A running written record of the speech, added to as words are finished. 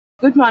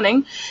Good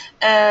morning.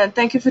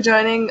 Thank you for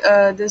joining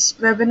this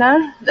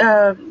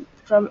webinar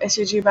from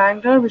SUG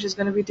Bangalore, which is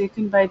going to be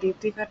taken by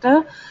Deepthi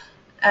Katta.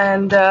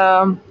 And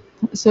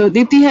so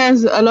Deepthi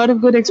has a lot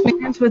of good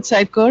experience with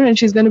Sitecore, and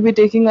she's going to be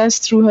taking us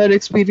through her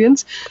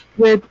experience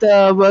with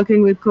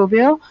working with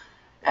Coveo.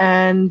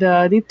 And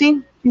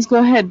Deepthi, please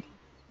go ahead.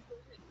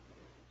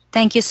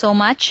 Thank you so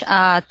much.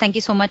 Thank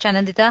you so much,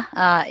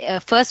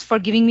 Anandita. First, for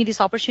giving me this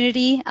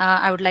opportunity,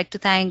 I would like to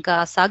thank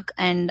SUG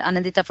and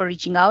Anandita for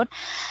reaching out.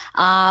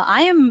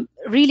 I am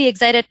really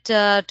excited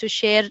to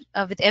share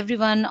with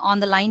everyone on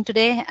the line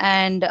today,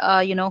 and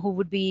who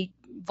would be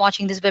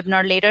watching this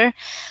webinar later,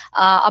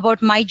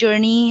 about my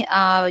journey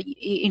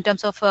in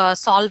terms of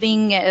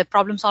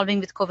problem solving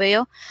with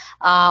Coveo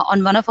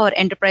on one of our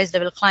enterprise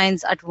level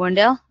clients at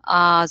Verndale.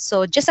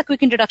 So just a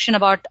quick introduction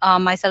about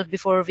myself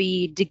before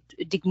we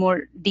dig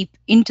more deep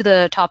into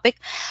the topic.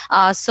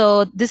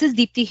 So this is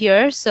Deepthi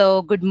here.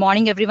 So good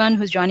morning, everyone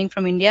who's joining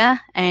from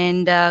India,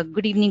 and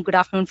good evening, good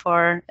afternoon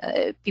for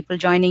people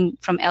joining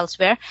from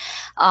elsewhere.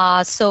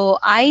 So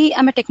I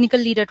am a technical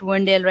lead at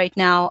Verndale right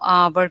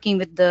now, working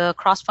with the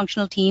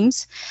cross-functional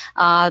teams,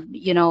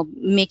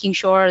 making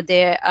sure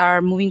they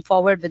are moving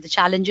forward with the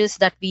challenges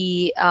that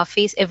we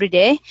face every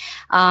day,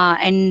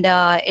 and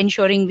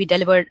ensuring we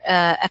deliver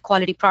a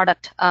quality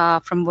product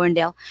from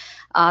Verndale.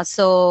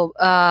 So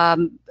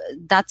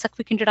that's a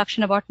quick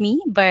introduction about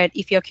me. But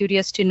if you're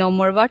curious to know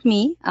more about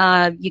me,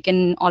 you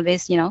can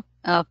always,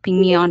 ping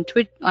me on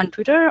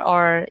Twitter,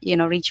 or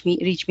reach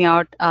me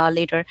out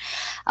later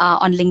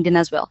on LinkedIn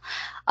as well.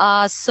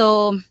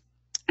 So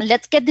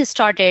let's get this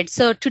started.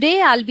 So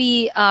today I'll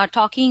be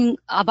talking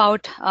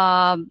about,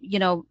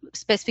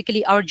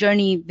 specifically our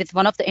journey with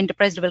one of the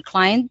enterprise level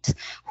clients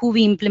who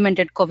we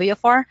implemented Coveo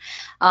for.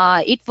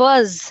 It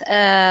was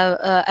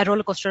a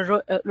roller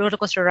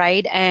coaster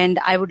ride, and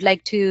I would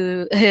like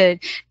to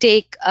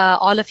take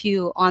all of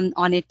you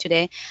on it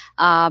today.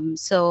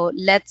 So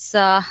let's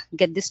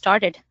get this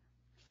started.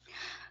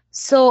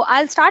 So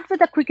I'll start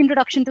with a quick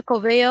introduction to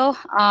Coveo,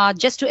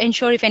 just to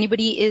ensure if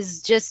anybody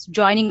is just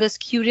joining us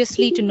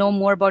curiously to know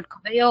more about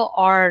Coveo,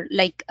 or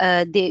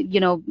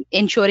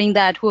ensuring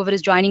that whoever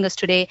is joining us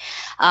today,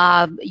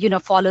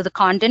 follow the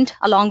content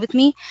along with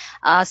me.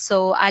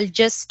 So I'll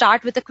just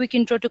start with a quick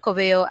intro to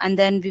Coveo, and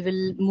then we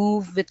will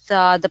move with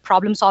the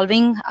problem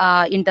solving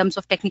in terms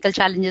of technical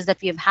challenges that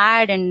we have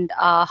had and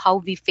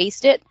how we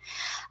faced it.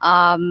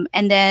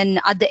 And then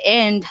at the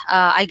end,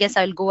 I guess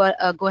I'll go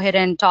ahead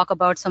and talk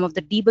about some of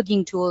the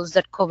debugging tools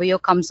that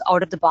Coveo comes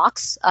out of the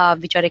box,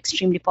 which are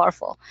extremely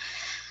powerful.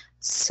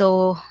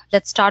 So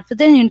let's start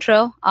with an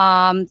intro.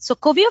 So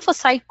Coveo for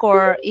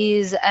Sitecore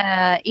is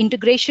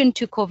integration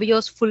to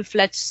Coveo's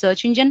full-fledged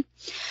search engine.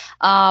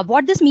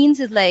 What this means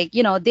is,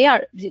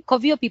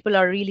 Coveo people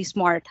are really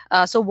smart.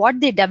 So what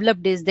they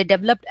developed is they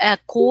developed a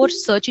core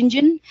search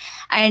engine,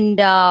 and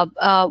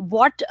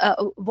what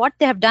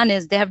they have done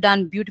is they have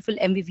done beautiful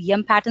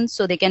MVVM patterns,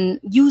 so they can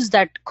use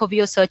that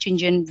Coveo search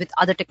engine with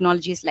other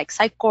technologies like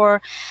Sitecore,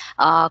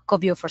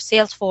 Coveo for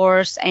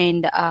Salesforce,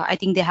 and I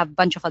think they have a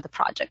bunch of other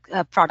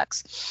products.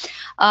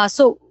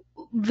 So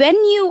when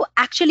you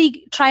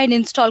actually try and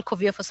install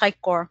Coveo for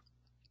Sitecore,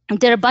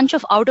 there are a bunch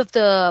of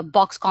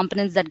out-of-the-box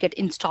components that get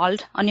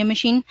installed on your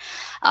machine.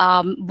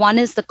 One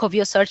is the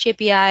Coveo Search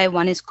API,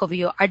 one is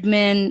Coveo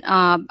Admin,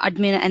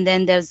 and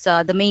then there's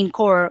the main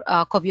core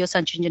Coveo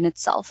Search Engine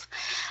itself.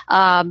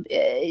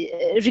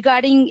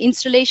 Regarding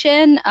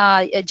installation,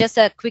 just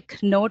a quick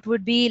note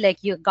would be,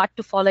 you got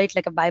to follow it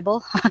like a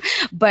Bible,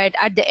 but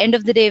at the end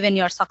of the day, when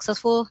you're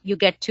successful, you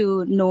get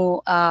to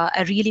know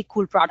a really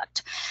cool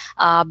product.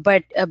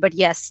 But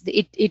yes,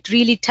 it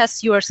really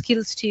tests your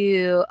skills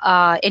to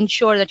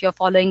ensure that you're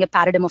following a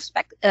paradigm of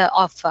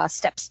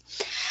steps.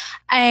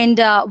 And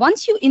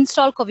once you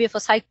install Coveo for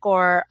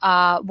Sitecore,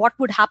 what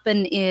would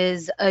happen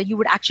is you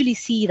would actually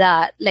see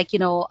that,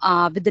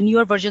 with the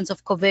newer versions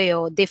of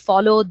Coveo, they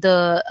follow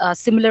the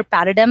similar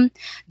paradigm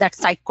that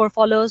Sitecore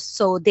follows.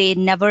 So they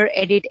never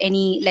edit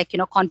any,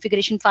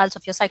 configuration files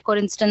of your Sitecore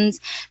instance.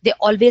 They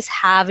always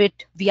have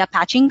it via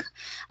patching.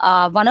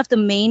 One of the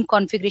main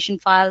configuration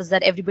files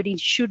that everybody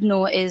should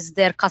know is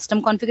their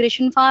custom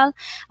configuration file,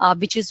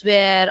 which is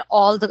where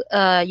all the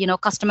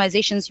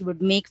customizations you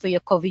would make for your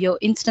Coveo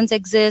instance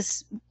exists.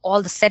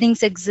 All the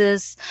settings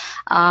exist,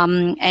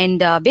 and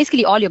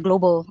basically all your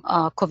global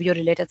Coveo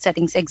related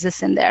settings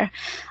exist in there.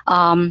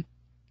 And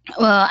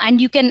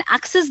you can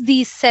access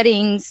these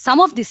settings, some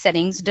of these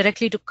settings,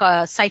 directly to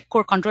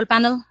Sitecore control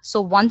panel.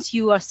 So once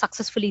you are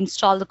successfully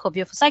installed the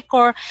Coveo for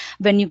Sitecore,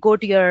 when you go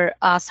to your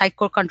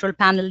Sitecore control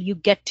panel, you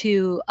get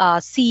to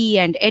see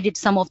and edit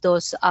some of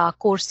those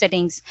core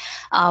settings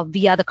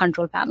via the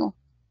control panel.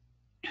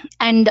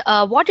 And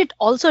what it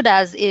also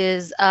does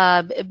is,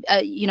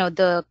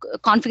 the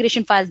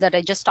configuration files that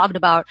I just talked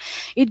about,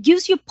 it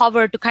gives you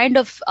power to kind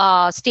of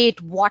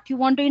state what you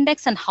want to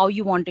index and how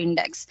you want to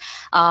index.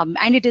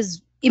 And it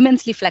is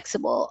immensely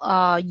flexible.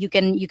 You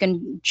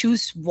can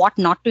choose what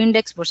not to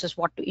index versus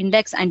what to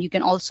index, and you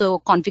can also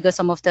configure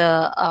some of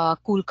the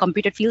cool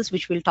computed fields,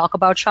 which we'll talk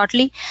about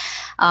shortly.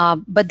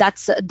 But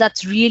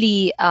that's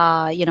really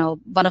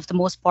one of the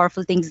most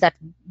powerful things that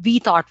we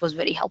thought was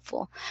very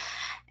helpful.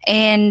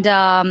 And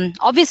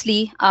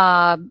obviously,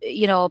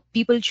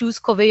 people choose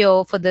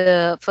Coveo for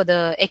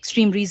the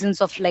extreme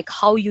reasons of like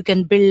how you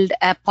can build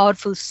a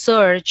powerful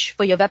search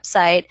for your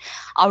website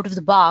out of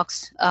the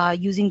box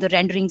using the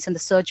renderings and the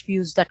search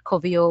views that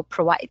Coveo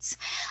provides.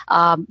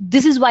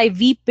 This is why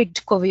we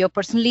picked Coveo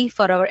personally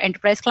for our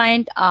enterprise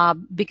client,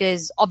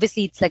 because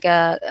obviously it's like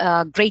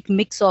a great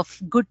mix of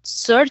good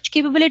search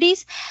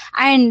capabilities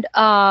and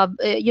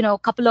a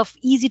couple of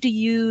easy to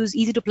use,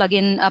 easy to plug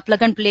in,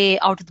 plug and play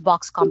out of the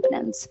box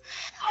components.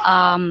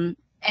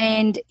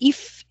 And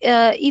if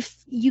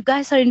you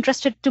guys are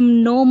interested to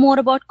know more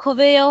about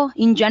Coveo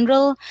in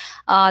general,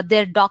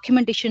 their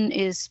documentation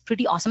is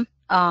pretty awesome.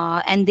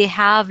 And they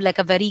have like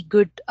a very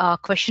good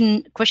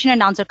question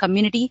and answer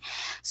community.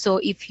 So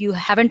if you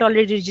haven't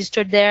already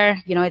registered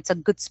there, it's a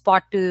good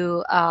spot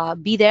to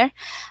be there.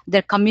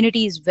 Their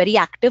community is very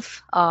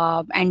active,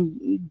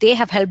 and they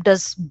have helped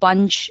us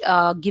bunch,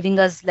 giving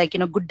us like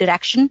good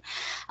direction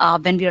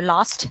when we are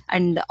lost,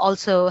 and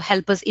also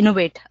help us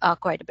innovate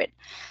quite a bit.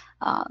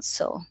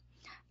 So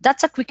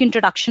that's a quick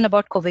introduction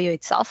about Coveo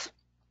itself.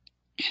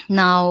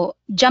 Now,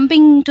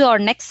 jumping to our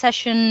next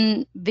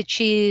session, which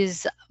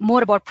is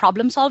more about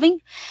problem solving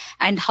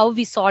and how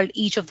we solved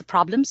each of the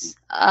problems.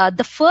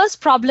 The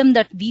first problem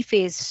that we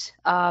face,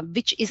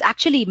 which is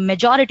actually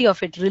majority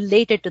of it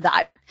related to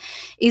that,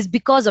 is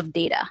because of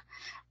data.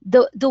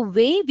 The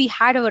way we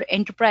had our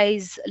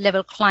enterprise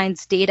level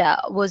clients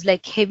data was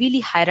like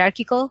heavily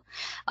hierarchical.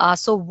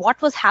 So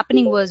what was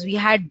happening was we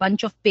had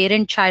bunch of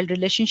parent-child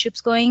relationships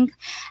going,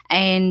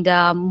 and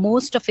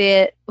most of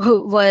it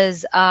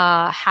was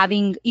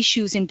having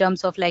issues in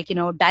terms of like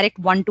direct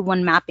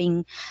one-to-one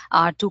mapping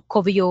to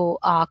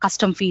Coveo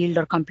custom field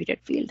or computed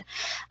field.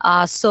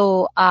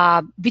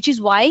 Which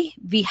is why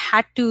we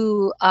had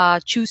to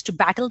choose to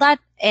battle that.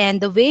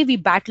 And the way we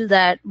battled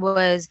that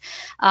was,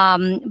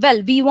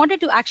 we wanted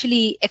to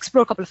actually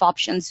explore a couple of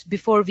options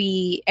before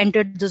we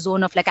entered the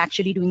zone of like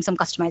actually doing some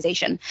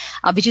customization,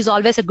 which is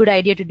always a good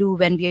idea to do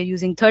when we are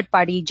using third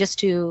party, just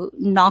to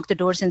knock the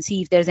doors and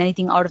see if there's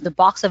anything out of the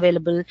box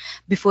available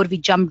before we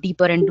jump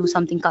deeper and do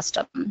something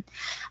custom.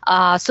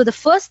 So the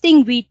first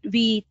thing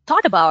we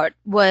thought about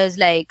was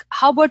like,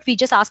 how about we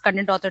just ask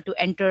content author to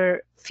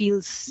enter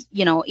fields,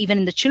 even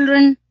in the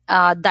children,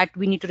 that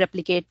we need to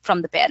replicate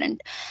from the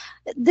parent.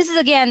 This is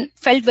again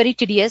felt very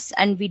tedious,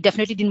 and we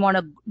definitely didn't want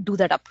to do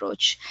that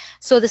approach.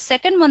 So the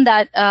second one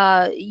that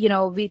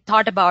we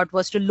thought about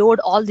was to load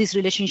all these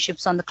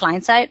relationships on the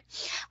client side.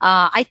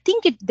 I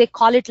think they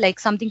call it like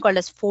something called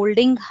as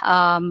folding,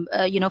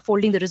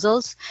 folding the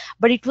results,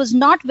 but it was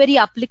not very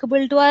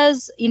applicable to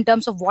us in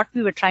terms of what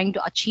we were trying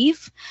to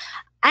achieve.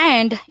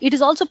 And it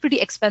is also pretty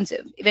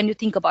expensive when you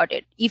think about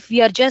it. If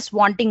we are just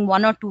wanting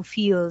one or two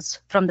fields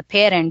from the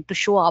parent to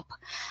show up,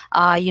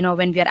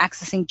 when we are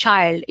accessing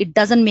child, it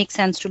doesn't make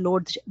sense to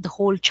load the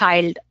whole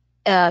child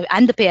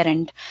and the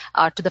parent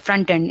to the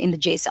front end in the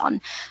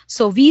JSON.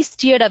 So we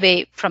steered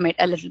away from it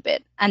a little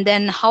bit. And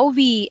then how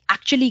we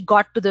actually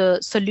got to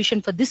the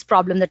solution for this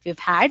problem that we've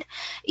had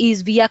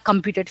is via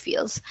computed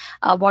fields,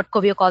 what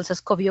Coveo calls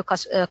as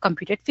Coveo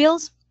computed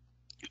fields,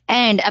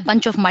 and a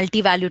bunch of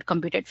multi-valued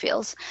computed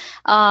fields.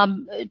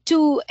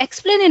 To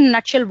explain in a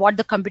nutshell what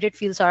the computed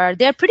fields are,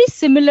 they're pretty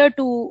similar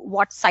to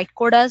what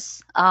Sitecore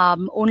does,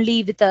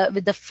 only with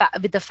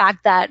the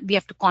fact that we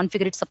have to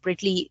configure it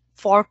separately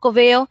for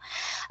Coveo,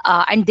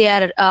 and they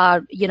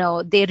are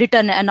they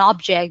return an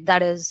object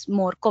that is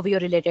more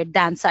Coveo related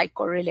than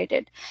Sitecore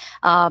related.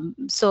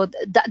 So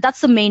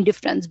that's the main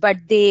difference, but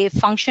they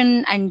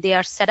function and they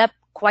are set up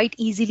quite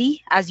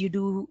easily as you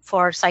do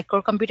for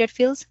Sitecore computed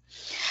fields.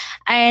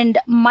 And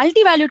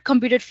multi-valued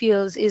computed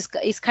fields is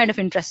kind of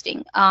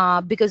interesting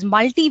because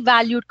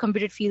multi-valued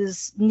computed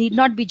fields need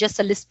not be just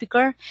a list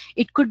picker.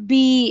 It could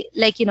be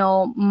like,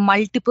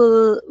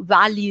 multiple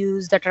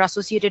values that are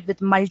associated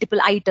with multiple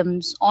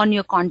items on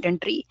your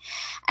content tree.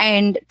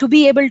 And to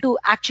be able to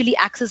actually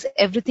access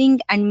everything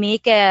and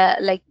make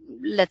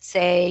let's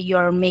say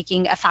you're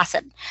making a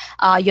facet.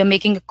 You're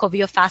making a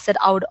Coveo facet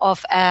out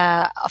of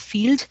a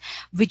field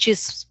which is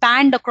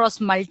spanned across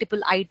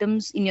multiple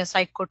items in your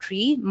Sitecore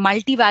tree.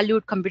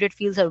 Multi-valued computed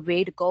fields are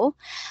way to go.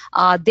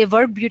 They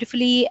work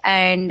beautifully,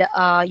 and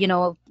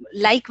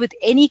like with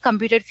any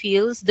computed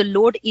fields, the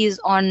load is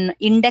on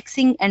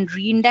indexing and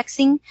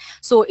re-indexing,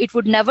 so it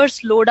would never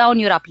slow down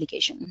your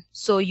application.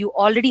 So you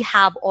already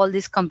have all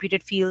these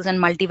computed fields and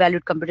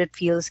multi-valued computed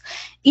fields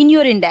in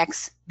your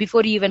index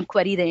before you even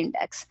query the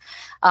index.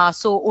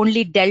 So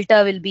only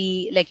delta will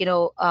be like,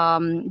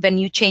 when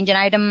you change an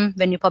item,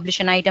 when you publish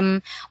an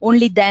item,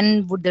 only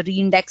then would the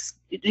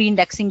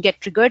reindexing get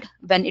triggered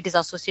when it is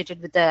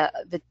associated with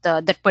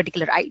that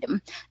particular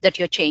item that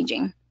you're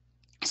changing.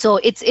 So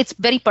it's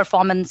very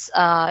performance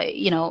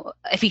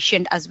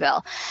efficient as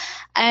well.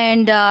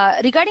 And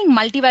regarding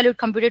multi-valued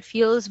computed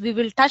fields, we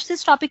will touch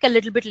this topic a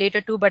little bit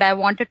later too, but I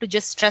wanted to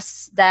just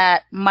stress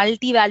that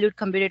multi-valued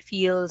computed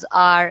fields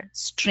are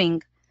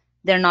string.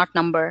 They're not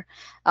number.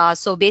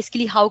 So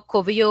basically how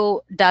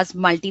Coveo does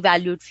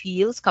multi-valued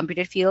fields,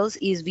 computed fields,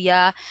 is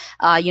via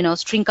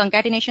string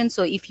concatenation.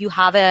 So if you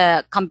have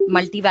a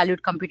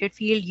multi-valued computed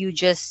field, you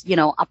just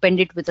append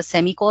it with a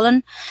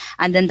semicolon,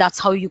 and then that's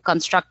how you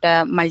construct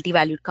a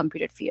multi-valued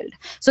computed field.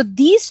 So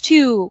these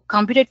two,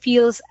 computed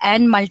fields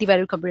and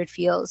multi-valued computed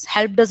fields,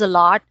 helped us a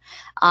lot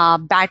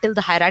battle the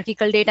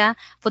hierarchical data.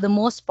 For the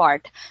most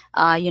part,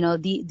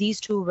 these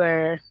two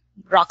were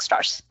rock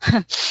stars.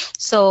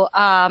 So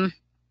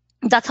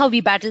that's how we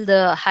battle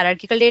the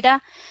hierarchical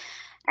data.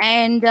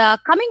 And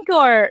coming to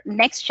our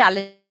next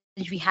challenge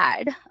we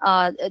had,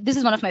 this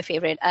is one of my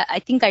favorite. I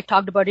think I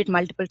talked about it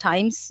multiple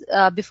times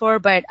before,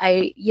 but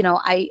I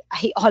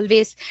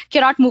always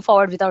cannot move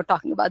forward without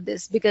talking about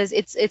this because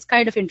it's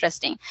kind of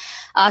interesting.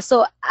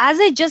 So as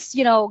I just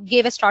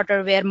gave a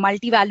starter where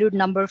multi-valued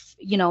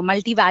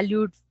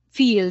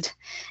field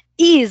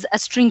is a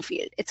string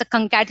field. It's a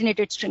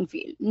concatenated string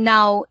field.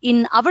 Now,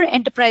 in our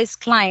enterprise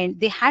client,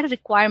 they had a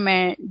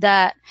requirement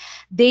that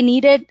they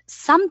needed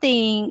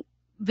something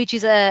which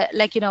is a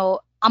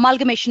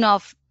amalgamation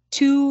of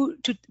two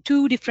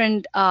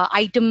different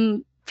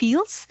item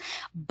fields,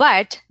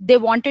 but they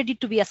wanted it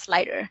to be a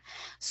slider.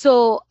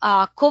 So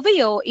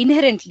Coveo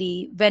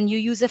inherently, when you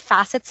use a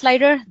facet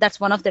slider, that's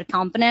one of their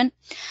component.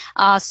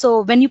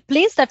 So when you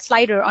place that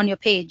slider on your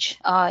page,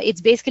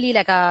 it's basically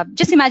like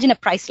just imagine a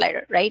price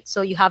slider, right?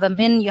 So you have a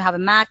min, you have a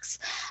max.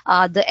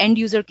 The end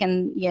user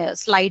can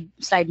slide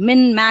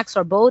min, max,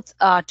 or both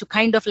to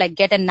kind of like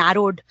get a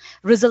narrowed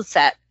result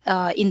set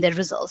in their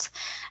results.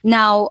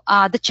 Now,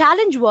 the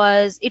challenge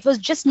was it was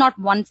just not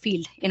one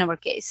field in our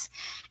case.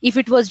 If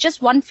it was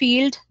just one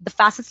field, the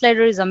facet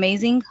slider is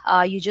amazing.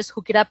 You just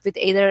hook it up with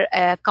either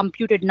a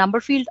computed number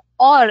field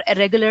or a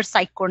regular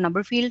Sitecore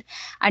number field,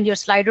 and your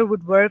slider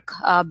would work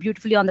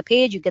beautifully on the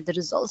page. You get the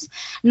results.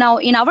 Now,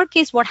 in our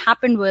case, what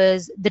happened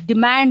was the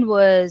demand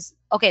was,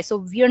 okay, so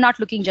we are not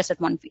looking just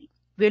at one field.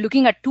 We're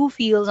looking at two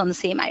fields on the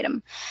same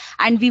item.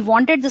 And we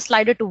wanted the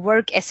slider to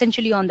work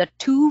essentially on the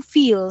two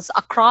fields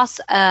across,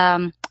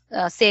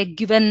 say, a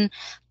given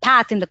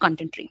path in the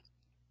content tree.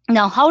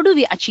 Now, how do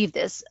we achieve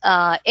this?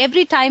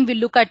 Every time we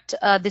look at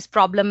this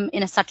problem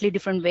in a subtly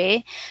different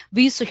way,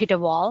 we used to hit a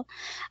wall.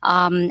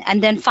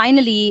 And then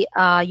finally,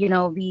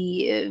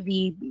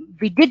 we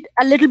did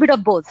a little bit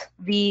of both.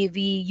 We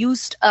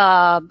used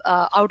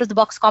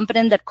out-of-the-box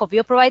component that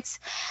Coveo provides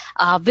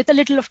with a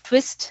little of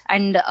twist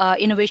and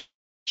innovation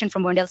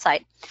from Verndale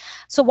side.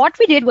 So what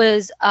we did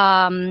was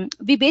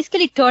we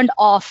basically turned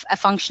off a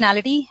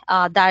functionality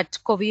that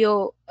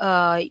Coveo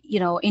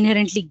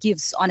inherently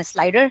gives on a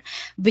slider,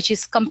 which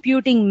is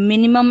computing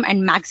minimum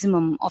and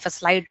maximum of a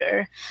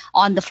slider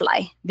on the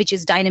fly, which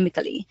is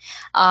dynamically.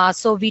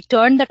 So we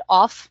turned that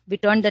off. We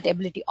turned that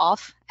ability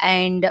off,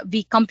 and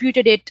we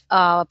computed it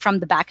from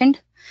the backend.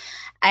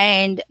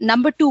 And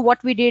number two,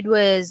 what we did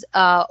was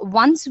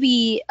once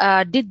we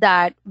did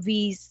that,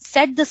 we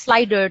set the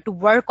slider to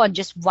work on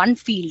just one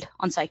field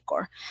on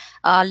Sitecore.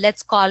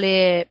 Let's call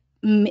it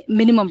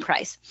minimum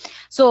price.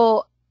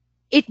 So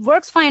it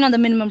works fine on the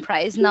minimum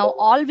price. Now,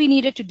 all we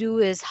needed to do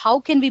is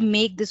how can we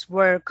make this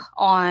work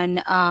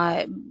on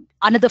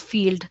another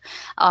field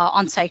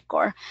on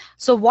Sitecore?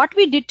 So what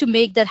we did to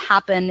make that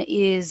happen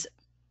is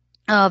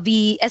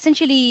we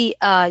essentially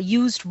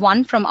used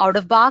one from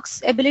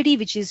out-of-box ability,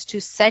 which is to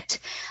set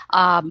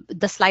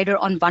the slider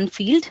on one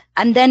field.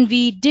 And then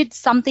we did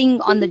something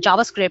on the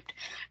JavaScript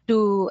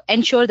to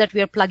ensure that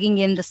we are plugging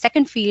in the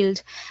second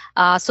field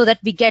so that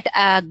we get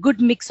a good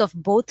mix of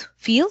both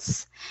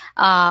fields.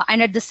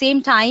 And at the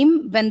same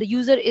time, when the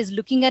user is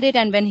looking at it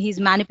and when he's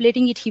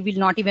manipulating it, he will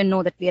not even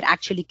know that we are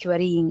actually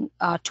querying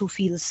two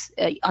fields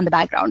on the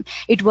background.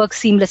 It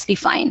works seamlessly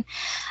fine.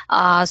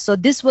 So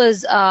this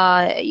was,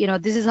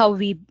 this is how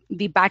we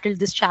battled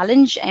this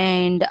challenge,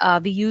 and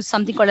we use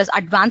something called as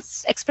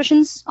advanced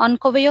expressions on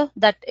Coveo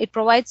that it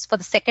provides for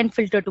the second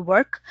filter to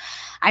work.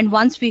 And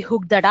once we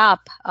hooked that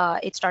up,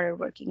 it started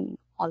working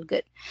all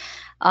good.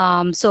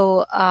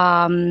 So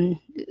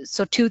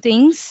two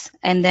things,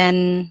 and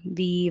then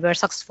we were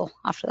successful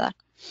after that.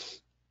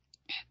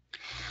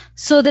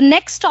 So the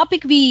next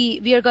topic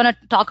we are going to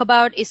talk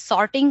about is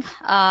sorting.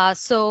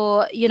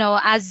 So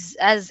as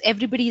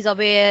everybody is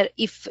aware,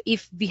 if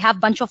we have a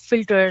bunch of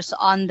filters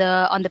on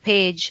the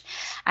page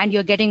and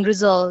you're getting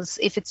results,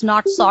 if it's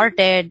not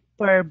sorted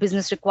per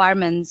business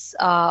requirements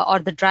or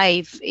the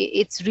drive,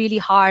 it's really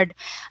hard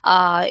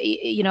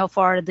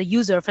for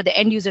the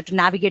end user to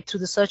navigate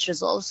through the search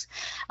results.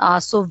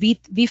 So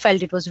we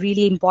felt it was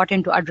really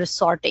important to address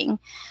sorting.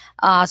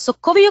 So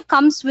Coveo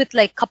comes with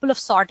like a couple of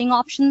sorting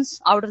options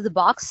out of the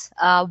box.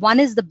 One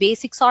is the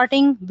basic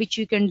sorting, which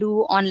you can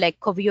do on like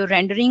Coveo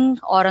rendering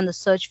or on the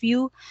search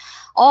view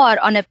or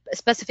on a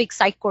specific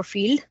Sitecore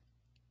field.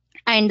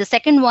 And the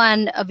second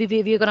one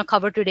we're going to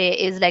cover today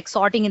is like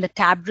sorting in the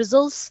tab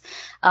results.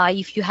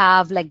 If you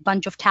have like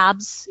bunch of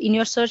tabs in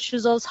your search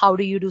results, how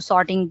do you do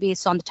sorting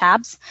based on the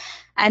tabs?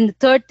 And the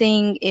third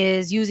thing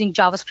is using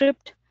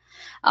JavaScript.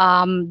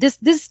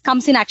 This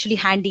comes in actually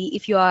handy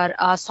if you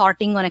are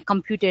sorting on a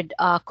computed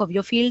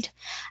Coveo field.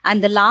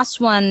 And the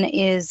last one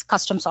is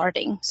custom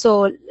sorting.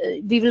 So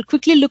we will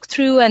quickly look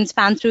through and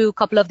span through a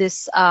couple of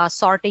these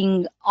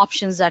sorting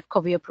options that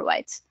Coveo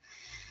provides.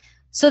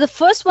 So the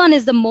first one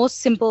is the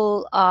most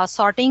simple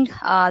sorting.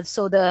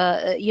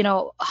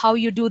 So how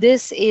you do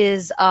this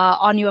is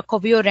on your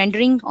Coveo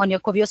rendering, on your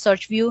Coveo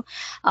search view,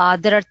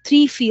 there are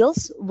three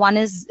fields. One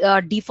is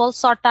default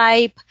sort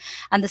type,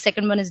 and the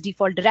second one is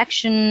default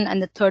direction,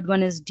 and the third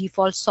one is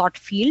default sort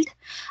field.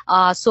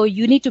 So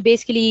you need to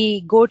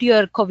basically go to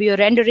your Coveo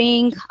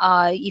rendering.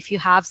 If you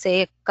have,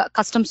 say,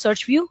 custom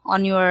search view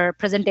on your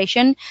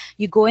presentation,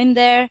 you go in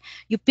there,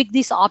 you pick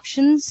these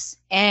options,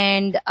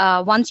 and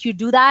once you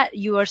do that,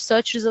 your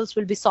search results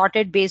will be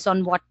sorted based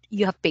on what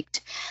you have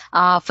picked.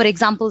 For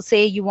example,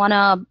 say you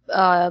wanna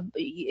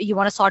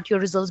sort your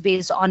results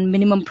based on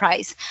minimum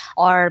price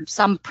or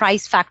some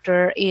price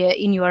factor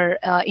in your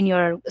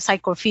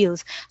Sitecore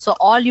fields. So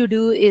all you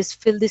do is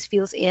fill these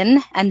fields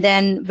in, and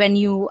then when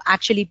you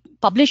actually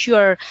publish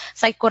your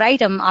Sitecore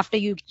item after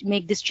you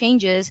make these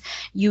changes,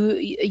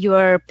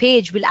 your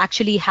page will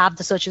actually have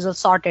the search results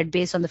sorted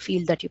based on the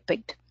field that you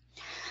picked.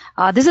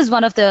 This is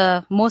one of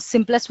the most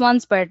simplest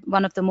ones, but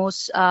one of the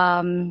most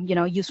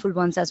useful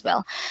ones as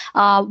well.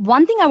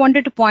 One thing I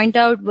wanted to point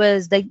out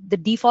was the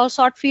default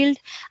sort field.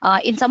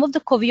 In some of the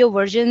Coveo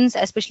versions,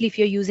 especially if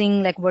you're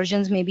using like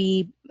versions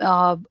maybe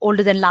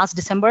older than last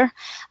December,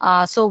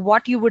 so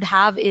what you would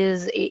have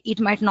is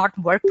it might not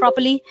work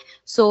properly.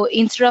 So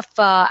instead of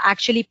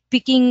actually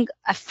picking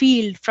a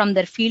field from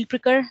their field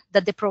picker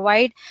that they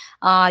provide,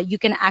 you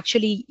can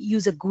actually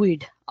use a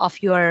GUID of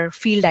your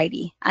field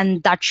ID,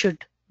 and that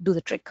should do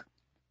the trick.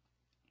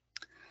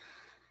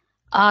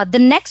 The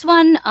next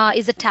one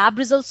is a tab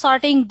result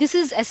sorting. This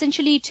is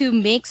essentially to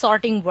make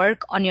sorting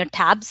work on your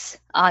tabs.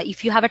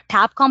 If you have a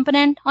tab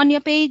component on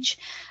your page,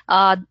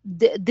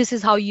 this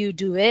is how you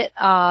do it.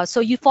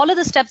 So you follow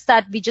the steps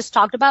that we just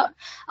talked about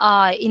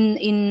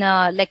in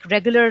like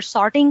regular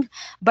sorting,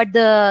 but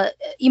the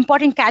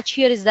important catch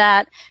here is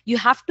that you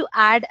have to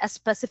add a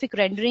specific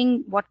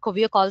rendering, what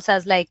Coveo calls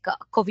as like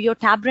Coveo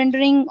tab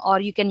rendering, or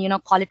you can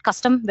call it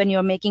custom when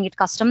you're making it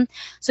custom.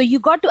 So you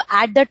got to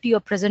add that to your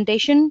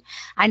presentation,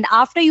 and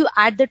after you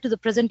add that to the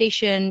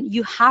presentation,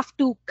 you have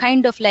to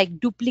kind of like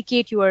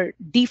duplicate your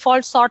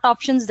default sort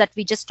options that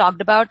we just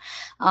talked about,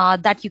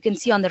 that you can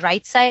see on the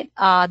right side.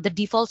 The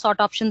default sort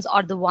options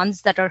are the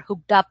ones that are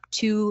hooked up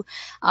to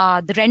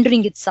the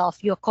rendering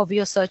itself, your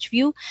Coveo search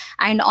view.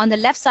 And on the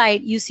left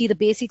side, you see the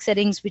basic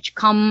settings which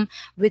come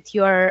with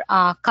your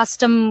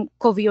custom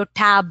Coveo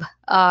tab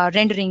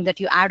rendering that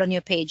you add on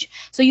your page.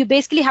 So you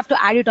basically have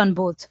to add it on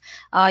both.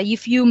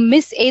 If you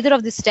miss either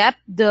of the step,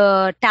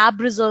 the tab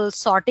result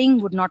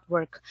sorting would not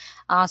work.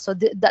 So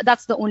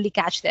that's the only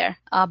catch there.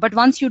 But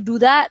once you do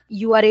that,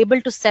 you are able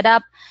to set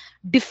up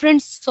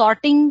different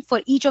sorting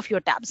for each of your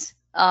tabs.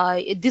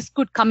 This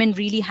could come in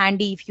really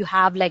handy if you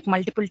have like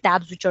multiple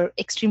tabs which are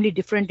extremely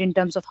different in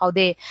terms of how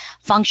they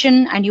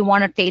function, and you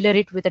want to tailor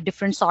it with a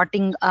different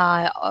sorting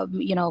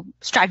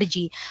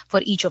strategy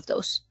for each of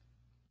those.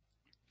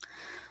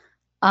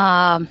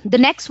 The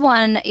next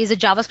one is a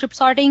JavaScript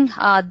sorting.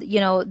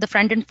 The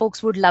front-end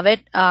folks would love it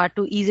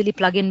to easily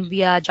plug in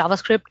via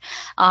JavaScript.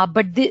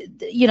 But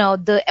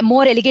the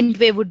more elegant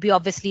way would be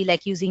obviously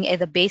like using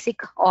either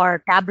basic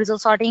or tab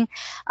result sorting.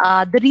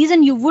 The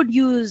reason you would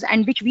use,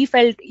 and which we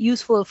felt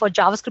useful for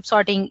JavaScript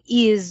sorting,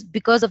 is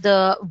because of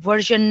the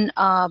version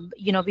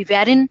we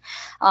were in.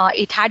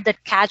 It had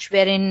that catch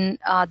wherein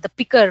the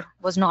picker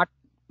was not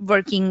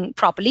working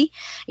properly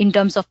in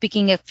terms of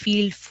picking a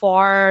field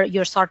for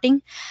your sorting,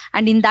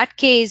 and in that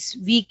case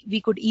we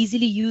could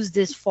easily use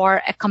this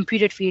for a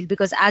computed field,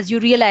 because as you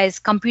realize,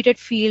 computed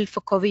field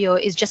for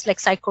Coveo is just like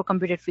Sitecore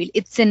computed field.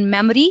 It's in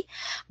memory,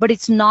 but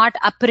it's not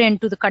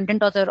apparent to the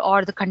content author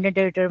or the content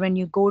editor when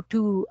you go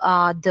to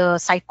the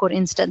Sitecore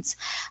instance.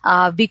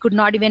 We could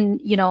not even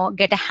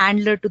get a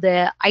handler to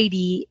the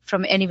ID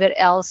from anywhere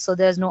else, so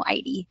there's no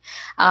ID.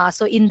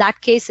 So in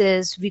that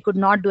cases we could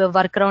not do a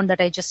workaround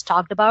that I just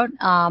talked about.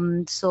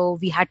 So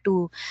we had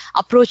to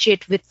approach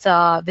it with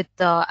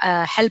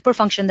the helper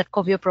function that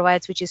Coveo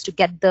provides, which is to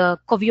get the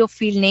Coveo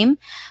field name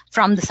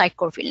from the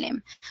Sitecore field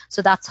name.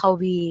 So that's how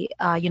we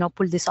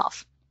pull this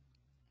off.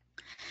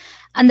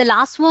 And the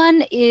last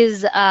one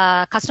is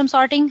custom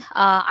sorting.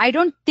 I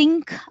don't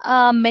think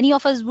many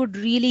of us would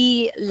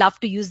really love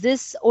to use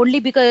this,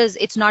 only because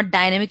it's not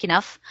dynamic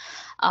enough.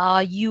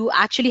 You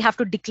actually have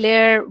to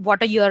declare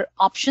what are your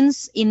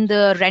options in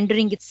the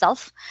rendering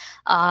itself.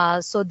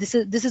 So this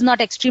is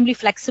not extremely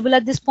flexible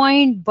at this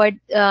point, but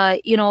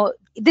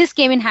this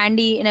came in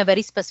handy in a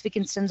very specific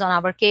instance on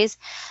our case,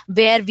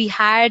 where we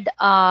had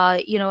a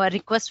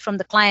request from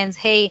the clients,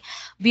 hey,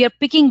 we are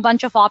picking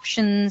bunch of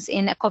options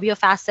in a Coveo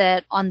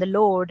facet on the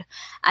load,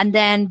 and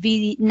then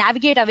we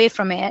navigate away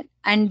from it,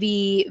 and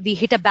we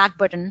hit a back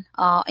button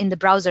in the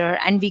browser,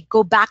 and we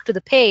go back to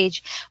the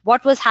page.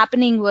 What was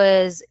happening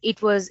was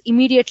it was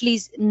immediately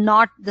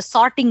not, the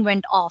sorting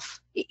went off.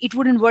 It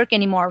wouldn't work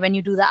anymore when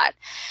you do that.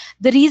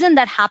 The reason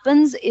that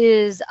happens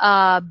is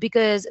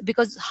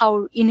because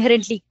how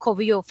inherently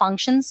Coveo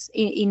functions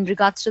in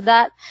regards to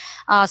that.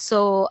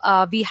 So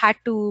we had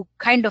to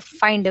kind of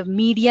find a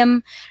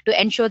medium to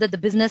ensure that the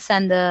business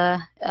and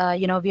the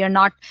we are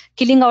not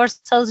killing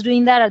ourselves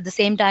doing that. At the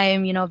same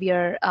time, we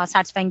are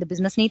satisfying the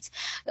business needs.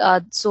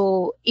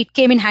 So it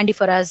came in handy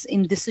for us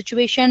in this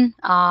situation.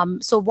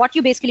 So what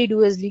you basically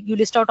do is you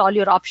list out all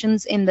your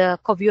options in the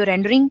Coveo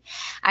rendering,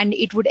 and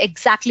it would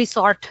exactly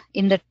sort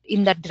in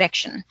that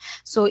direction.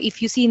 So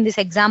if you see in this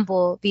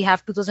example, we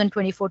have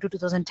 2024 to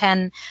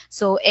 2010.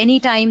 So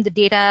anytime the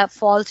data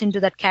falls into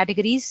that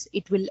categories,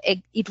 it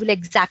will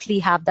exactly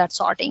have that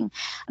sorting,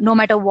 no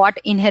matter what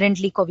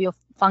inherently Coveo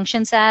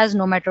functions as,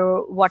 no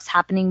matter what's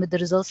happening with the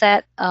result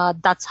set.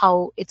 That's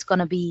how it's going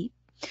to be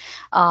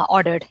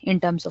ordered in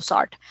terms of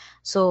sort.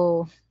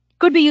 So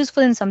could be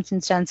useful in some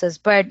instances,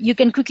 but you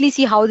can quickly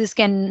see how this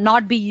can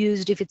not be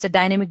used if it's a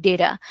dynamic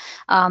data.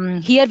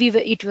 Here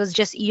it was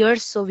just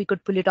years, so we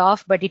could pull it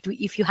off, but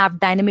if you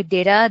have dynamic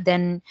data,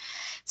 then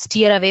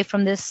steer away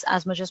from this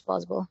as much as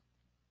possible.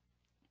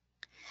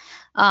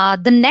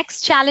 The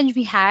next challenge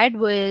we had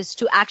was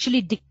to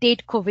actually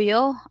dictate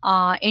Coveo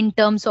in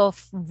terms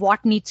of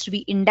what needs to be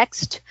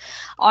indexed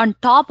on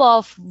top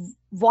of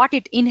what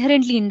it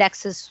inherently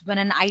indexes when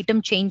an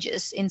item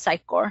changes in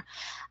Sitecore.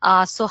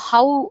 So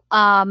how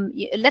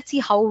let's see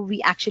how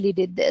we actually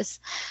did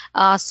this.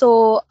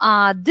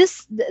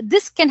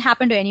 This can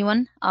happen to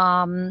anyone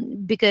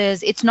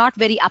because it's not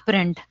very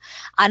apparent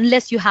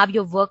unless you have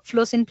your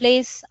workflows in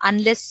place,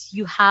 unless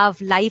you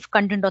have live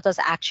content authors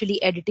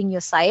actually editing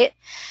your site.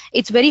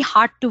 It's very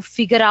hard to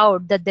figure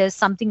out that there's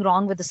something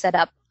wrong with the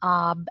setup.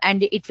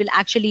 And it will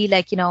actually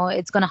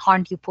it's going to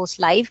haunt you post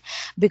live,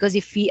 because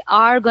if we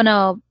are going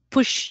to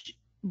push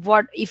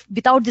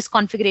without this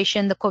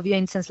configuration, the Coveo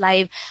instance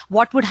live,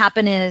 what would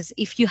happen is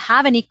if you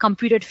have any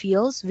computed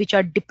fields which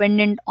are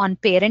dependent on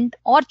parent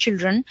or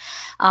children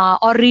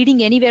or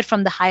reading anywhere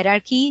from the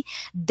hierarchy,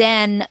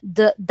 then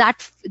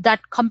that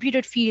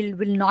computed field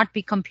will not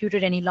be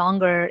computed any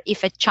longer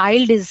if a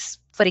child is,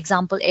 for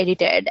example,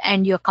 edited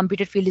and your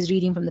computed field is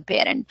reading from the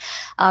parent,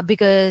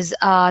 because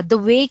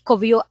the way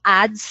Coveo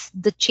adds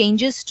the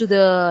changes to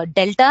the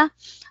delta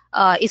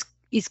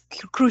is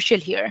crucial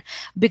here,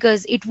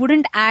 because it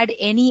wouldn't add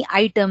any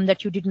item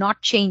that you did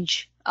not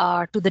change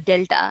to the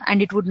delta,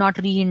 and it would not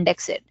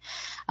re-index it,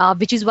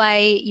 which is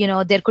why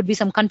there could be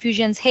some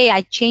confusions. Hey,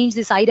 I changed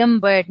this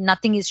item, but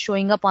nothing is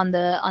showing up on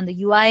the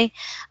UI,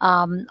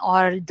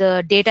 or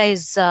the data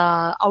is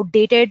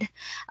outdated.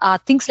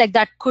 Things like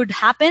that could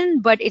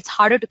happen, but it's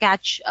harder to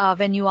catch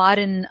when you are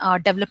in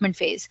development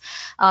phase.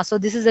 So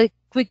this is a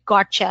quick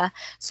gotcha.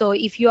 So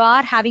if you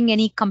are having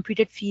any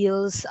computed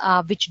fields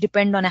which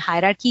depend on a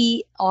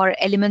hierarchy or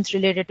elements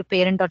related to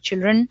parent or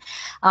children,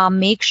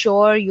 make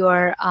sure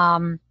you're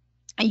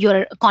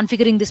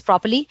configuring this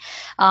properly.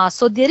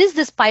 So there is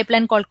this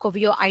pipeline called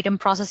Coveo item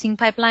processing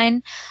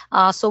pipeline.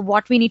 So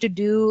what we need to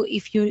do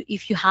if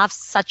you have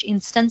such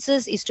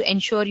instances is to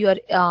ensure you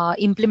are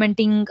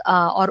implementing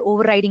or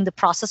overriding the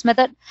process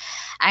method.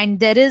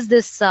 And there is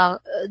this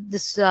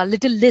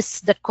little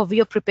list that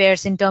Coveo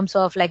prepares in terms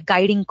of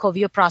guiding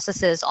Coveo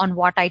processes on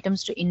what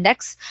items to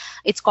index.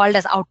 It's called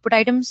as output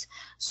items.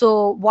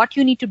 So what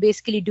you need to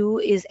basically do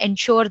is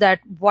ensure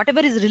that whatever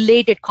is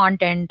related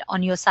content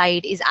on your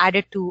site is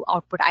added to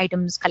output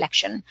items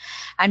collection.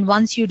 And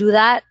once you do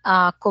that,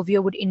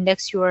 Coveo would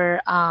index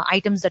your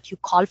items that you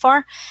call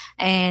for,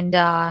 and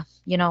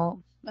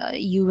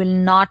you will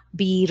not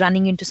be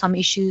running into some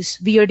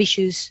weird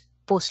issues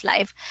post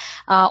live.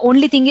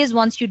 Only thing is,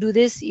 once you do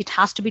this, it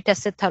has to be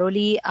tested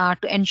thoroughly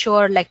to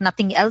ensure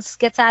nothing else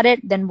gets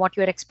added than what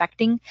you're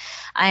expecting,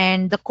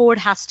 and the code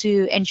has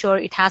to ensure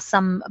it has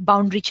some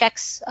boundary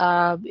checks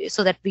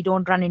so that we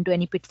don't run into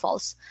any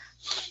pitfalls.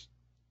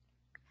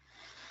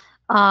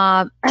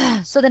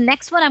 So the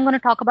next one I'm going to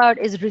talk about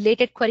is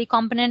related query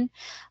component.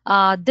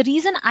 The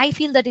reason I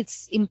feel that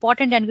it's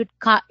important and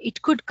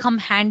it could come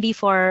handy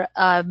for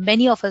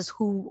many of us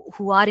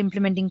who are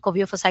implementing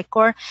Coveo for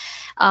Sitecore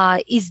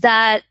is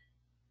that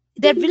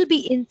there will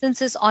be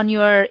instances on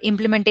your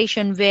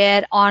implementation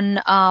where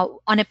on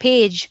a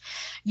page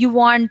you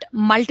want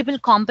multiple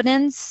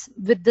components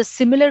with the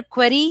similar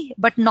query,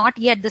 but not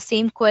yet the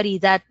same query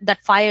that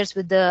fires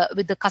with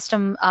the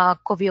custom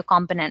Coveo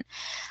component.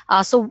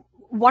 So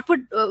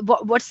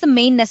what's the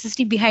main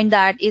necessity behind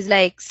that is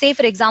say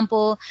for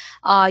example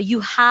you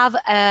have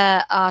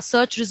a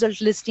search result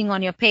listing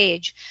on your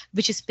page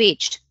which is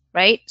paged,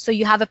 right? So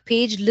you have a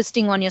page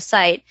listing on your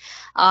site,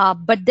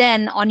 but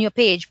then on your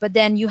page, but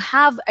then you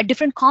have a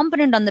different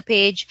component on the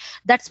page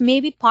that's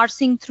maybe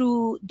parsing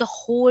through the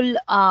whole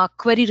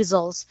query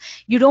results.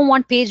 You don't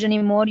want page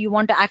anymore. You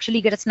want to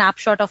actually get a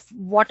snapshot of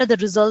what are the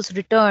results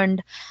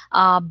returned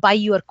by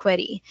your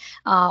query.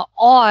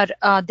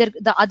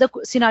 The other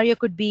scenario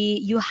could be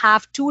you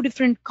have two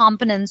different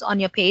components on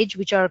your page,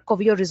 which are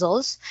Coveo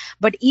results,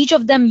 but each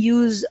of them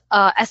use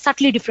a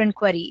subtly different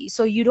query.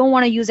 So you don't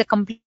want to use a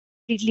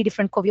completely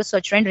different Coveo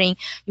search rendering.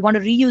 You want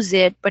to reuse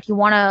it, but you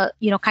want to,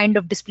 kind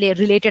of display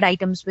related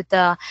items with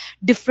a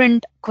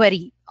different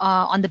query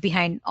on the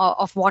behind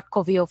of what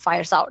Coveo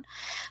fires out.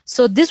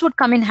 So this would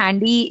come in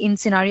handy in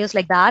scenarios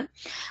like that.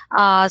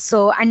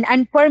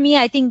 And for me,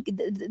 I think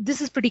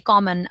this is pretty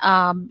common.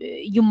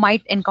 You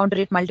might encounter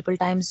it multiple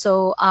times.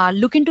 So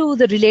look into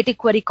the related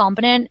query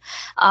component,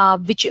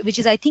 which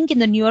is I think in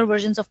the newer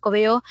versions of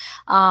Coveo.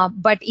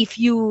 But if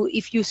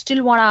you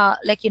still wanna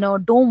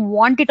don't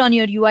want it on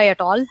your UI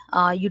at all,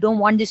 you don't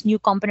want this new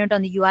component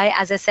on the UI.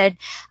 As I said,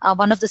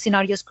 one of the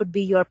scenarios could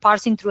be you're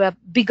parsing through a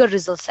bigger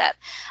result set.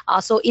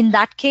 So in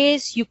that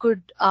case, you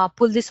could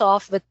pull this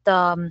off with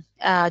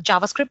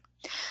JavaScript.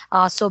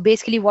 So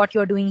basically what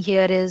you're doing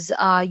here is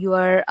you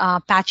are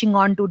patching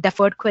on to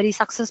deferred query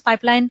success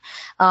pipeline.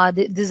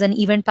 This is an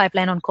event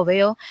pipeline on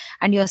Coveo,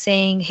 and you're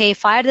saying, hey,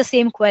 fire the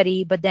same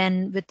query, but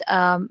then with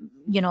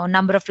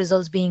number of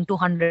results being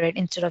 200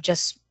 instead of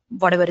just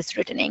whatever it's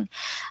returning.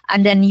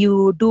 And then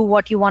you do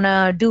what you want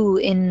to do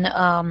in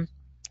the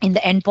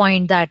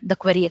endpoint that the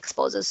query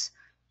exposes.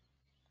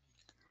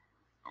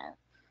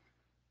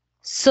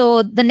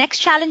 So the next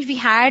challenge we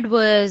had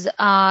was,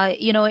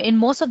 in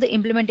most of the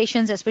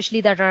implementations, especially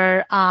that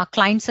are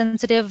client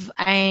sensitive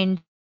and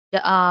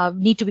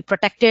need to be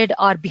protected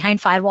or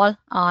behind firewall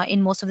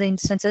in most of the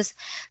instances.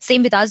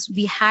 Same with us,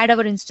 we had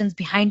our instance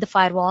behind the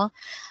firewall,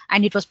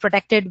 and it was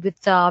protected with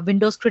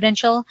Windows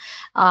credential,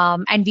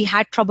 and we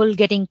had trouble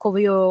getting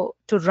Coveo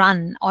to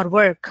run or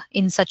work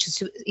in such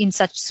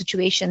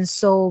situations.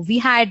 So we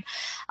had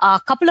a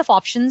couple of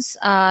options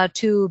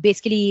to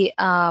basically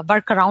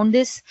work around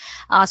this.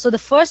 So the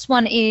first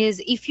one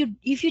is if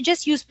you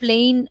just use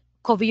plain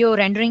Coveo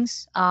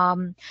renderings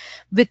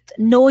with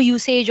no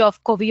usage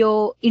of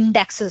Coveo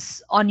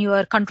indexes on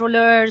your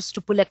controllers to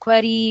pull a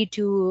query,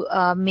 to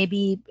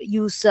maybe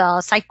use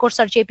Sitecore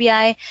search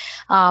API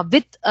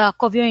with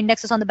Coveo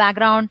indexes on the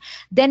background,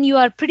 then you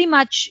are pretty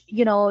much,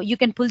 you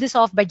can pull this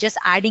off by just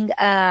adding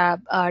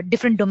a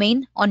different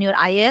domain on your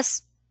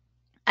IIS,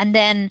 and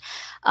then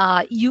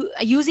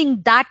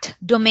using that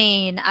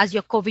domain as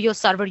your Coveo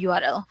server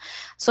URL.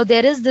 So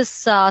there is this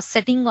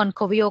setting on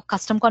Coveo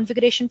custom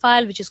configuration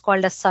file, which is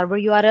called a server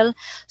URL.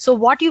 So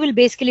what you will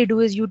basically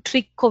do is you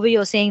trick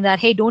Coveo saying that,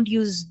 hey, don't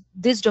use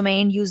this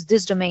domain, use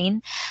this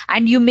domain,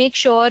 and you make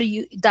sure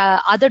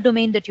the other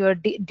domain that you're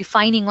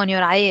defining on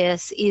your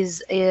IIS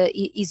is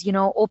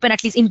open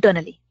at least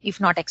internally, if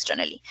not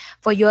externally,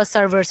 for your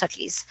servers at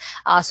least,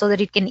 so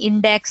that it can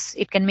index,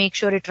 it can make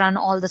sure it run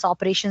all these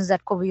operations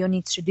that Coveo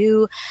needs to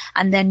do,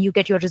 and then you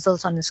get your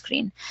results on the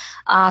screen.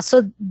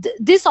 So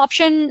this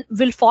option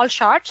will fall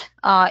short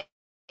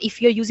if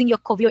you're using your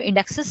Coveo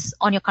indexes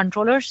on your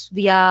controllers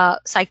via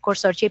Sitecore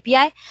search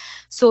API.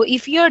 So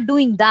if you're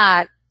doing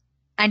that,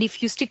 and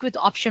if you stick with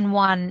option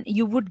 1,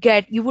 you would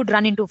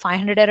run into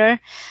 500 error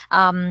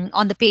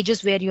on the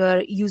pages where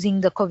you're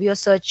using the Coveo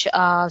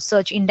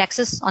search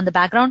indexes on the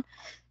background.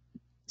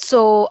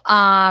 So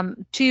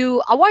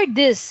to avoid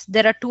this,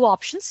 there are two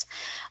options.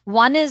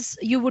 One is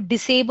you would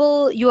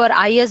disable your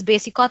IIS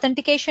basic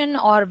authentication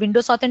or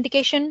Windows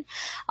authentication,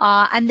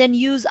 and then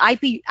use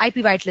IP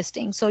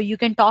whitelisting. So you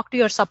can talk to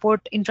your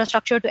support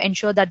infrastructure to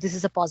ensure that this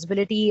is a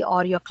possibility,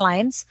 or your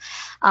clients.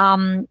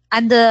 And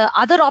the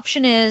other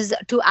option is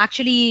to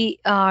actually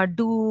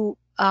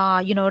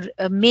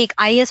make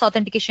IIS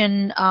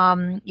authentication,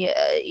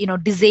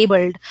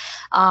 disabled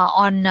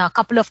on a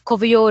couple of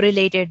Coveo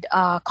related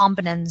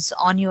components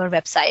on your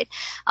website.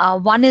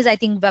 One is, I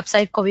think,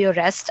 website Coveo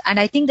REST, and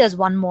I think there's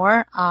one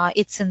more.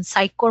 It's in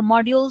Sitecore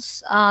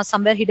modules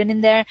somewhere hidden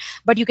in there,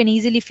 but you can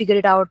easily figure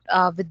it out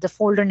with the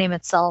folder name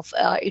itself.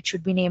 It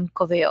should be named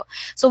Coveo.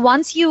 So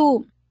once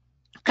you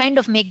kind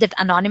of make that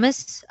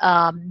anonymous,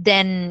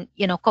 then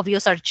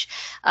Coveo search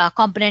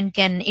component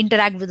can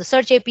interact with the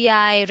search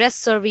API, REST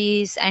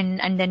service,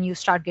 and then you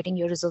start getting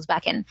your results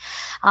back in.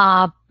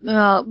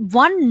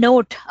 One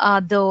note,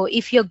 though,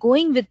 if you're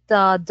going with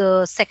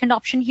the second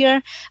option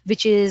here,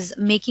 which is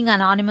making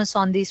anonymous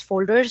on these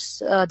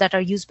folders that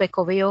are used by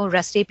Coveo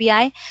REST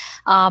API,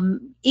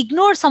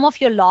 ignore some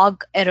of your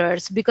log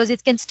errors, because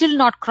it can still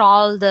not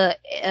crawl the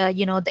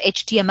the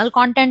HTML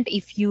content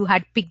if you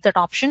had picked that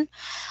option.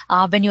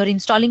 When you're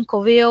installing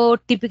Coveo,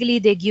 typically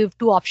they give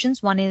two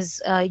options. One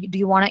is, do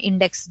you want to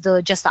index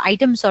just the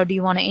items, or do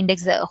you want to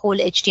index the whole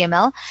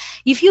HTML?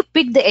 If you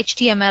pick the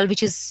HTML,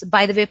 which is,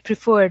 by the way,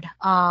 preferred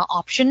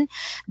option,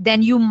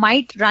 then you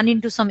might run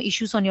into some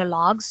issues on your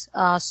logs.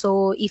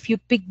 So if you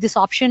pick this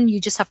option, you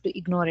just have to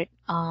ignore it.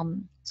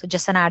 So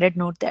just an added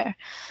note there.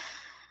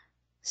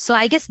 So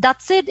I guess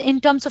that's it in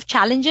terms of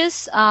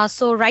challenges.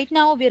 So right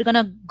now we're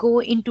gonna go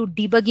into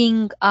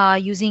debugging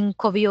using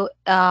Coveo,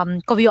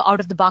 Coveo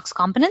out-of-the-box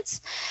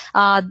components.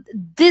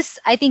 This,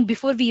 I think,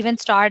 before we even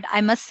start,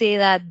 I must say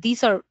that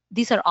these are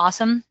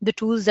awesome. The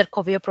tools that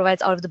Coveo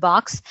provides out of the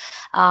box.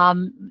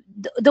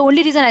 The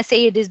only reason I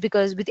say it is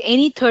because with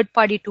any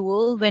third-party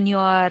tool, when you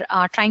are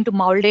trying to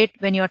mold it,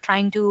 when you're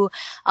trying to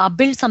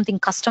build something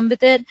custom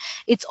with it,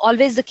 it's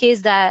always the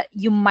case that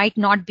you might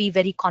not be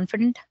very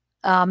confident.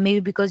 Maybe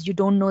because you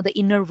don't know the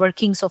inner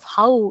workings of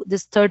how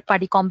this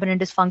third-party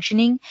component is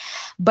functioning.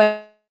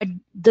 But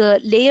the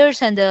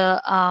layers and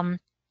the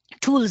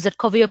tools that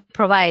Coveo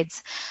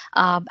provides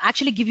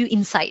actually give you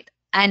insight.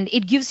 And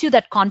it gives you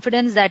that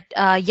confidence that,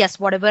 yes,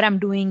 whatever I'm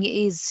doing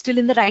is still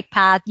in the right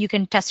path. You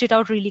can test it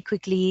out really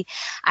quickly,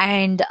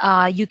 and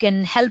you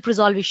can help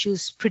resolve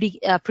issues pretty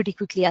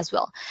quickly as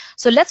well.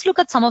 So let's look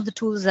at some of the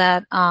tools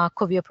that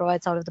Coveo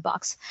provides out of the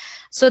box.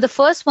 So the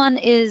first one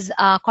is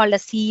called a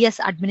CES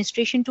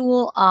administration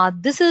tool.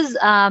 This is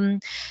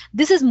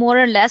more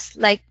or less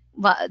like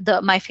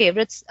my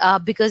favorites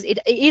because it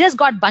has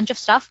got a bunch of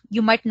stuff.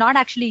 You might not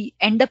actually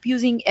end up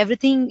using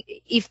everything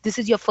if this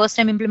is your first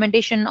time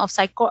implementation of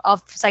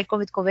Sitecore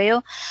with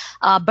Coveo,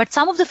 but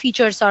some of the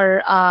features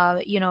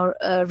are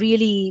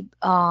really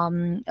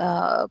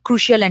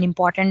crucial and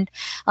important.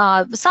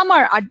 Some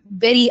are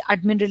very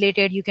admin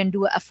related. You can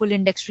do a full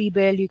index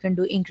rebuild, you can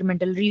do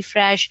incremental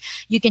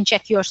refresh, you can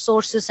check your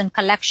sources and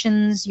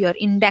collections, your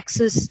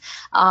indexes,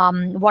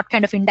 what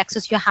kind of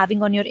indexes you're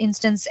having on your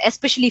instance,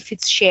 especially if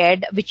it's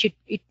shared, which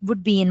it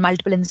would be in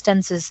multiple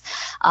instances,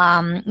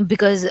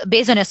 because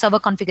based on your server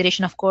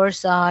configuration, of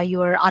course,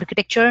 your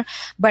architecture,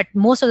 but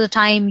most of the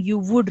time you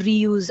would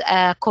reuse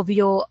a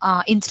Coveo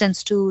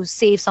instance to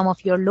save some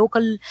of your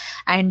local,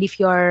 and if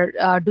you're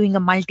doing a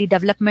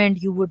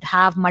multi-development, you would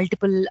have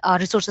multiple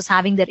resources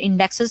having their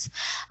indexes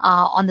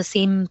on the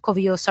same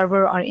Coveo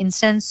server or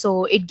instance.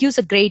 So it gives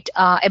a great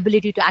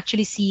ability to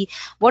actually see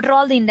what are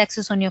all the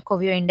indexes on your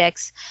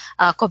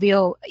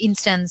Coveo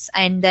instance,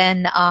 and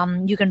then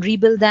you can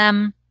rebuild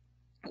them.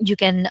 You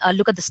can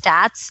look at the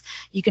stats.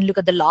 You can look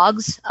at the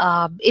logs.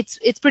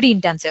 It's pretty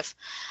intensive.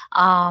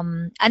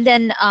 And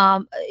then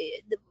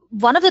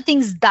one of the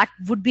things that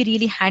would be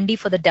really handy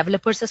for the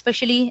developers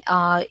especially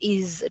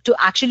is to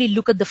actually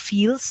look at the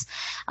fields,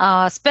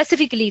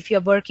 specifically if you're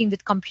working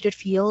with computed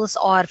fields,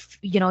 or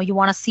you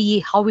want to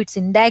see how it's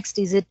indexed.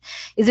 Is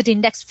it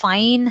indexed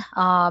fine?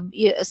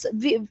 Yes,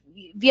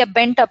 we are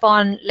bent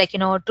upon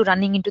to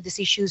running into these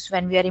issues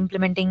when we are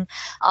implementing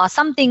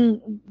something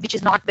which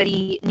is not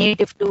very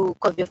native to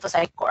Coveo for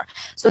Sitecore.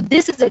 So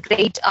this is a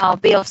great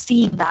way of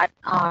seeing that,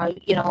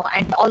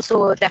 and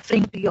also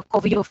referring to your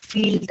Coveo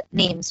field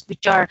names,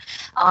 which are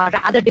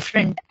rather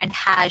different and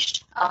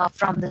hashed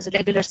from the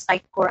regular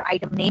Sitecore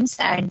item names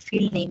and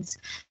field names.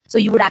 So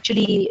you would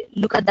actually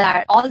look at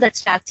that, all that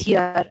stats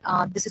here.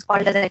 This is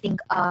called as, I think,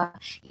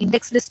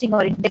 index listing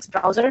or index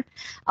browser.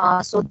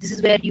 So this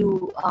is where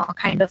you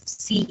kind of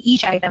see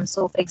each item.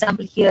 So for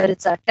example, here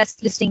it's a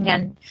test listing,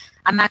 and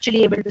I'm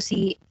actually able to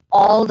see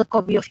all the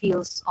Coveo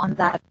fields on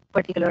that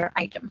particular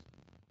item.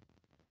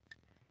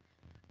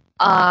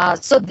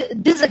 So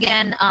this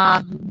again,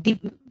 the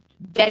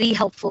very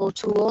helpful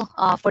tool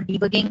for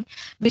debugging,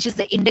 which is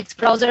the index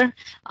browser.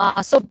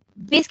 So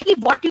basically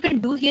what you can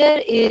do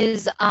here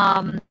is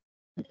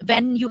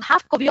when you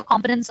have Coveo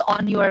components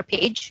on your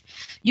page,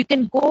 you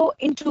can go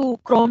into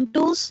Chrome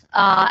tools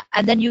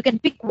and then you can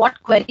pick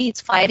what query it's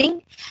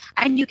firing,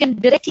 and you can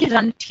directly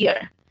run it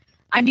here.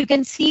 And you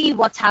can see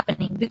what's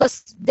happening,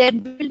 because there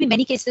will be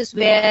many cases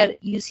where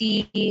you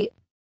see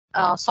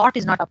sort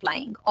is not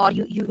applying, or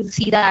you will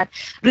see that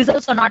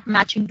results are not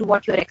matching to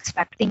what you're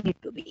expecting it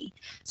to be.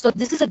 So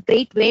this is a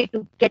great way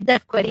to get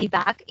that query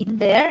back in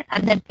there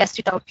and then test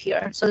it out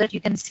here, so that you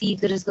can see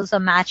if the results are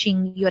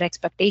matching your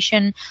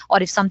expectation,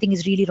 or if something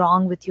is really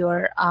wrong with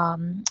your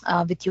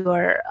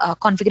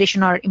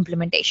configuration or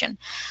implementation.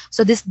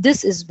 So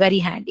this is very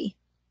handy.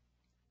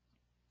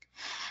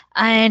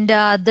 And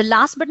the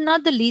last but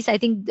not the least, I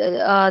think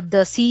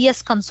the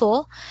CES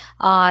console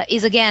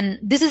is, again,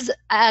 this is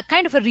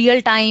kind of a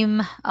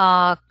real-time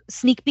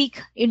sneak peek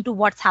into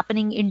what's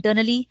happening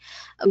internally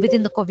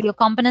within the Coveo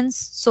components.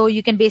 So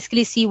you can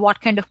basically see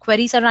what kind of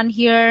queries are run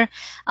here,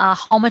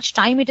 how much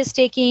time it is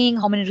taking,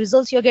 how many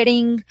results you're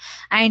getting,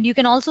 and you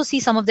can also see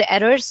some of the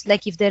errors,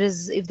 like if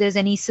there's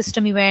any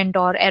system event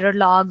or error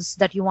logs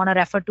that you want to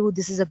refer to,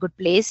 this is a good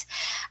place.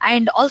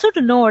 And also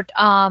to note,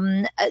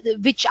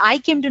 which I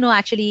came to know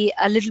actually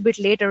a little bit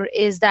later,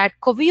 is that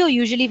Coveo,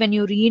 usually when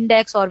you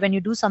reindex or when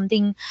you do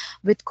something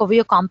with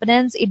Coveo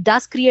components, it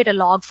does create a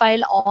log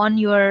file on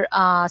your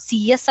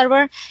CES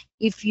server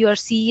if your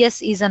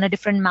CES is on a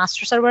different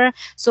master server.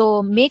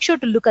 So make sure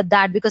to look at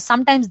that, because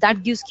sometimes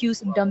that gives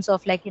cues in terms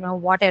of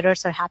what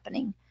errors are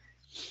happening.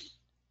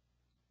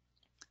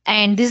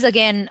 And this is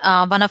again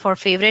one of our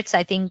favorites.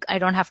 I think I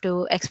don't have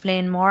to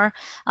explain more.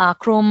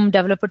 Chrome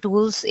developer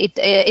tools.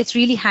 It's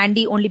really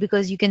handy only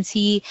because you can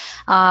see.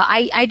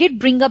 I did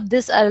bring up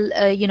this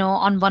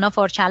on one of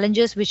our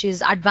challenges, which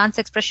is advanced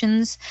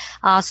expressions.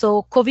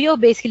 So Coveo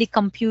basically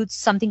computes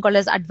something called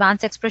as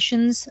advanced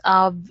expressions,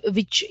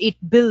 which it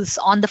builds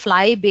on the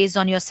fly based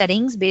on your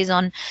settings, based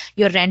on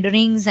your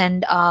renderings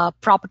and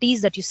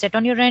properties that you set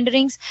on your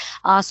renderings.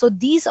 So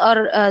this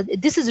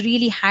is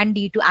really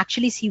handy to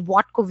actually see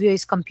what Coveo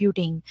is computing.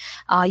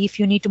 If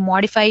you need to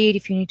modify it,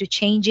 if you need to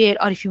change it,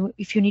 or if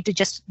you need to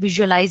just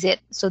visualize it.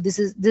 So this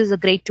is a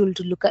great tool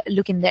to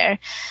look in there.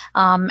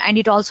 And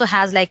it also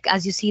has, like,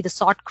 as you see, the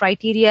sort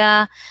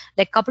criteria,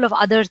 like a couple of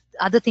other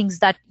things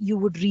that you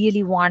would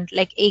really want,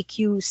 like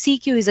AQ.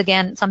 CQ is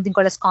again something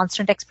called as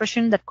constant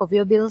expression that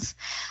Coveo builds.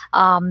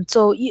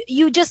 So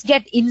you just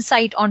get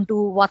insight onto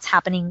what's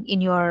happening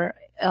in your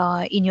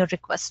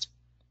request.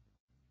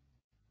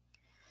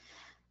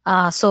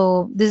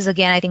 So this is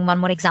again, I think, one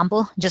more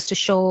example just to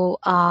show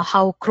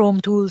how Chrome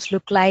tools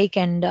look like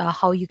and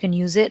how you can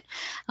use it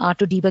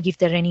to debug if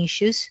there are any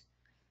issues.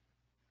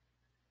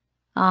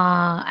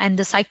 And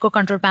the Sitecore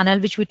control panel,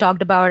 which we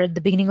talked about at the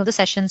beginning of the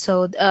session.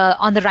 So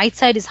on the right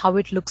side is how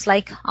it looks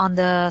like on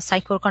the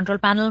Sitecore control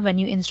panel when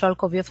you install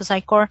Coveo for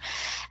Sitecore.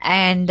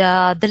 And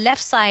the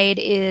left side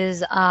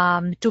is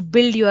to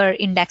build your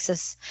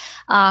indexes.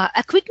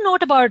 A quick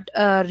note about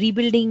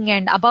rebuilding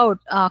and about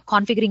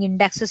configuring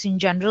indexes in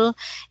general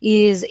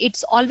is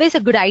it's always a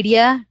good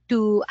idea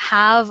to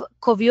have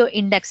Coveo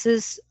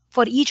indexes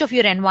for each of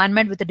your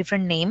environment with a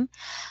different name.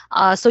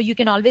 So you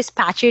can always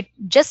patch it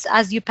just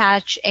as you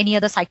patch any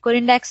other Sitecore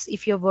index.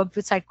 If you've worked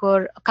with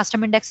Sitecore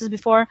custom indexes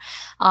before,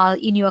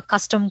 in your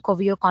custom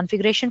Coveo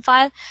configuration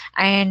file.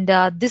 And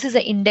this is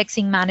an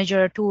indexing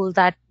manager tool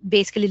that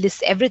basically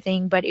lists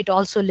everything, but it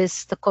also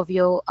lists the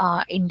Coveo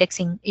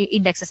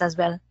indexes as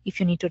well if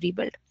you need to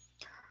rebuild.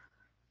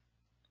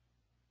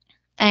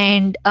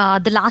 And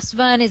the last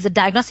one is the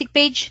diagnostic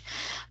page,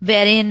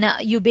 wherein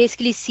you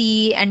basically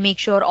see and make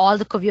sure all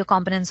the Coveo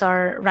components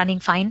are running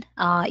fine.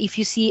 If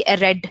you see a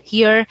red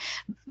here,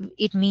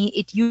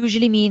 it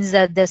usually means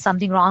that there's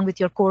something wrong with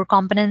your core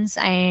components,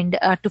 and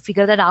to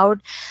figure that out,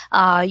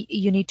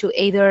 you need to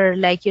either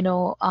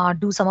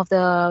do some of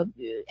the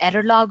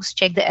error logs,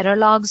 check the error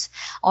logs,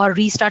 or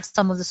restart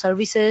some of the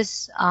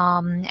services,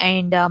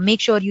 and make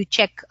sure you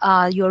check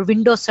your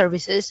Windows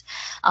services,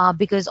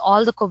 because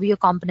all the Coveo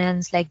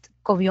components like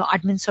Coveo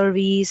admin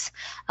service,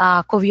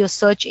 Coveo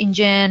search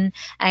engine,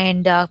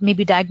 and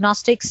maybe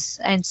diagnostics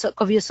and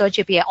Coveo search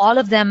API. All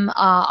of them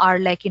are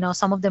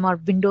some of them are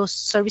Windows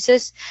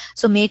services.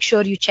 So make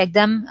sure you check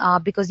them,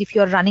 because if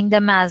you're running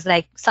them as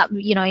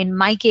in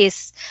my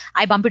case,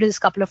 I bumped into this a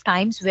couple of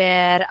times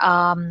where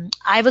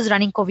I was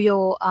running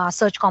Coveo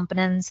search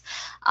components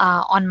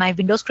on my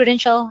Windows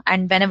credential,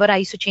 and whenever I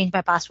used to change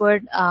my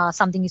password,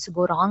 something used to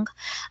go wrong.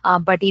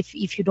 But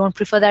if you don't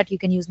prefer that, you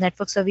can use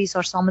network service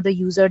or some other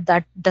user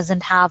that doesn't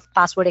have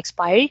password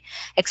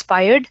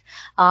expired,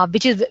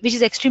 which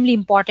is extremely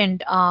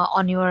important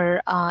on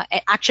your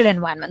actual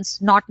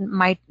environments. Not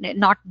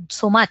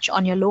so much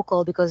on your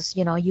local, because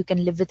you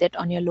can live with it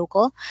on your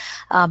local,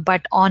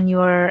 but on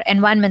your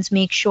environments,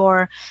 make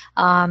sure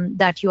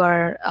that you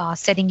are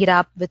setting it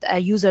up with a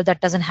user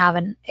that doesn't have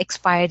an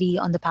expiry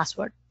on the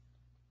password.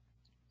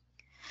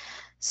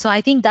 So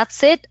I think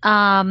that's it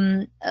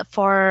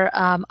for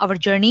our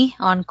journey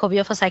on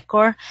Coveo for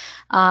Sitecore.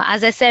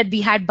 As I said,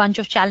 we had a bunch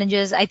of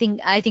challenges. I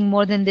think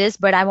more than this,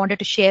 but I wanted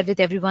to share with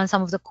everyone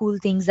some of the cool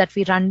things that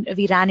we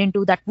ran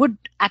into that would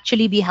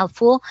actually be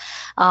helpful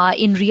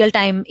in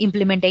real-time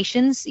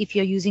implementations if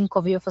you're using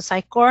Coveo for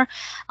Sitecore.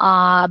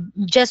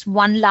 Just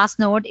one last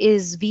note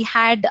is we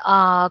had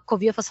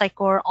Coveo for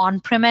Sitecore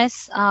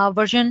on-premise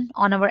version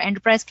on our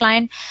enterprise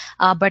client,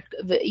 but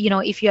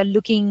if you're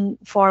looking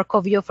for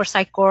Coveo for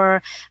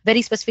Sitecore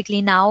very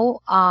specifically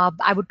now,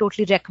 I would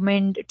totally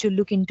recommend to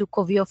look into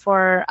Coveo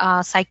for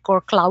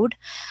Sitecore Cloud.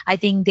 I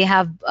think they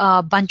have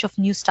a bunch of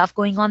new stuff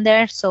going on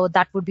there, so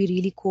that would be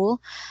really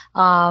cool.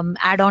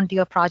 Add on to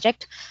your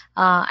project.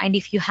 And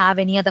if you have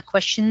any other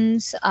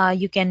questions,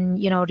 you can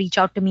reach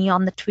out to me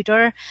on the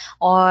Twitter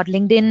or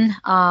LinkedIn,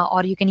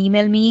 or you can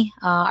email me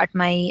at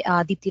my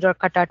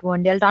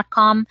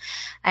deepthi.katta@verndale.com,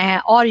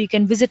 or you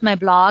can visit my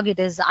blog. It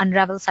is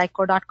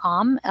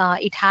unravelsitecore.com.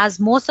 It has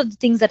most of the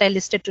things that I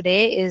listed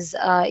today is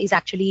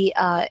actually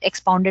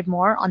expounded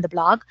more on the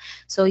blog.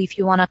 So if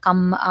you want to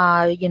come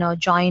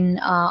join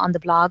on the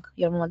blog,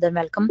 you're more than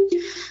welcome.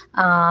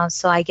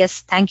 So I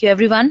guess thank you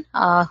everyone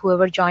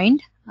whoever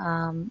joined.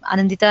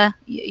 Anandita,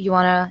 you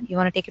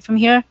wanna take it from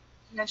here?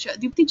 Yeah, sure.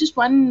 Deepthi, just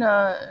one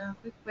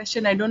quick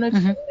question. I don't know if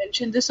you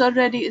mentioned this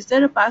already. Is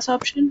there a pass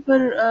option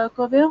for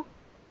Coveo?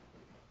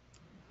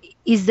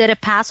 Is there a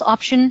pass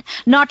option?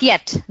 Not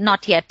yet.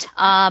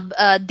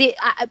 I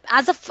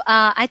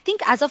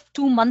think as of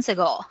 2 months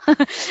ago,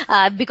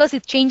 because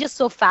it changes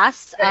so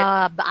fast,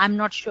 right. I'm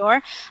not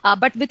sure.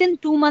 But within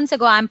 2 months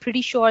ago, I'm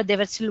pretty sure they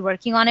were still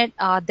working on it.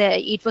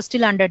 It was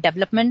still under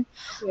development.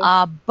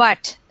 Okay.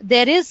 But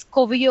there is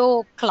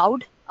Coveo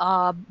Cloud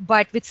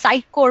but with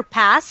Sitecore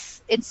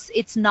Pass,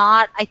 it's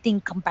not, I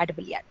think,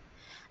 compatible yet.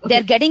 Okay.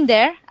 They're getting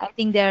there. I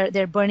think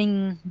they're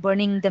burning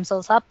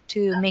themselves up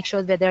to make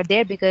sure that they're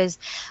there, because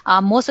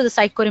most of the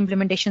Sitecore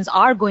implementations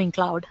are going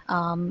cloud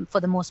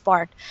for the most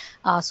part.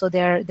 So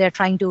they're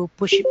trying to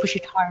push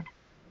it hard.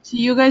 So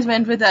you guys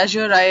went with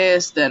Azure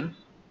IaaS then?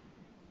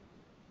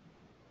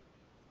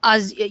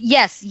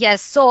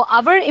 Yes. So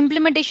our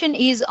implementation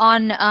is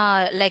on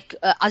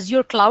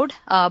Azure Cloud,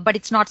 but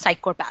it's not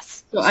Sitecore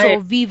Pass. So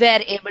we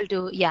were able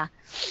to, yeah.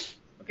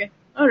 Okay.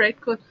 All right.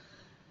 Cool.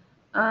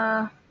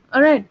 All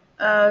right.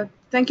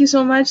 Thank you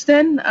so much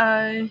then.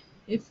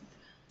 If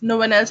no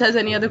one else has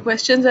any other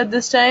questions at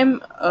this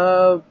time,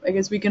 I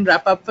guess we can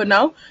wrap up for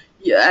now.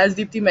 Yeah, as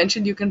Deepthi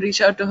mentioned, you can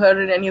reach out to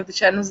her in any of the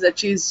channels that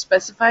she's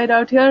specified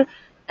out here.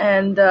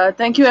 And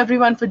thank you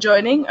everyone for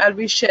joining. I'll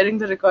be sharing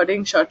the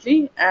recording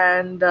shortly.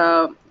 And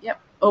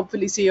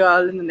hopefully see you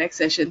all in the next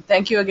session.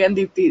 Thank you again,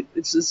 Deepthi.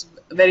 This was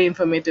very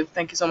informative.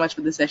 Thank you so much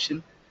for the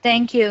session.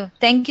 Thank you.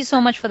 Thank you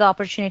so much for the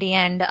opportunity,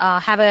 and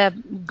have a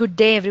good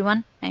day,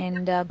 everyone,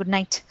 and good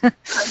night.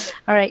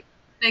 All right.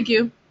 Thank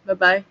you.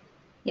 Bye-bye.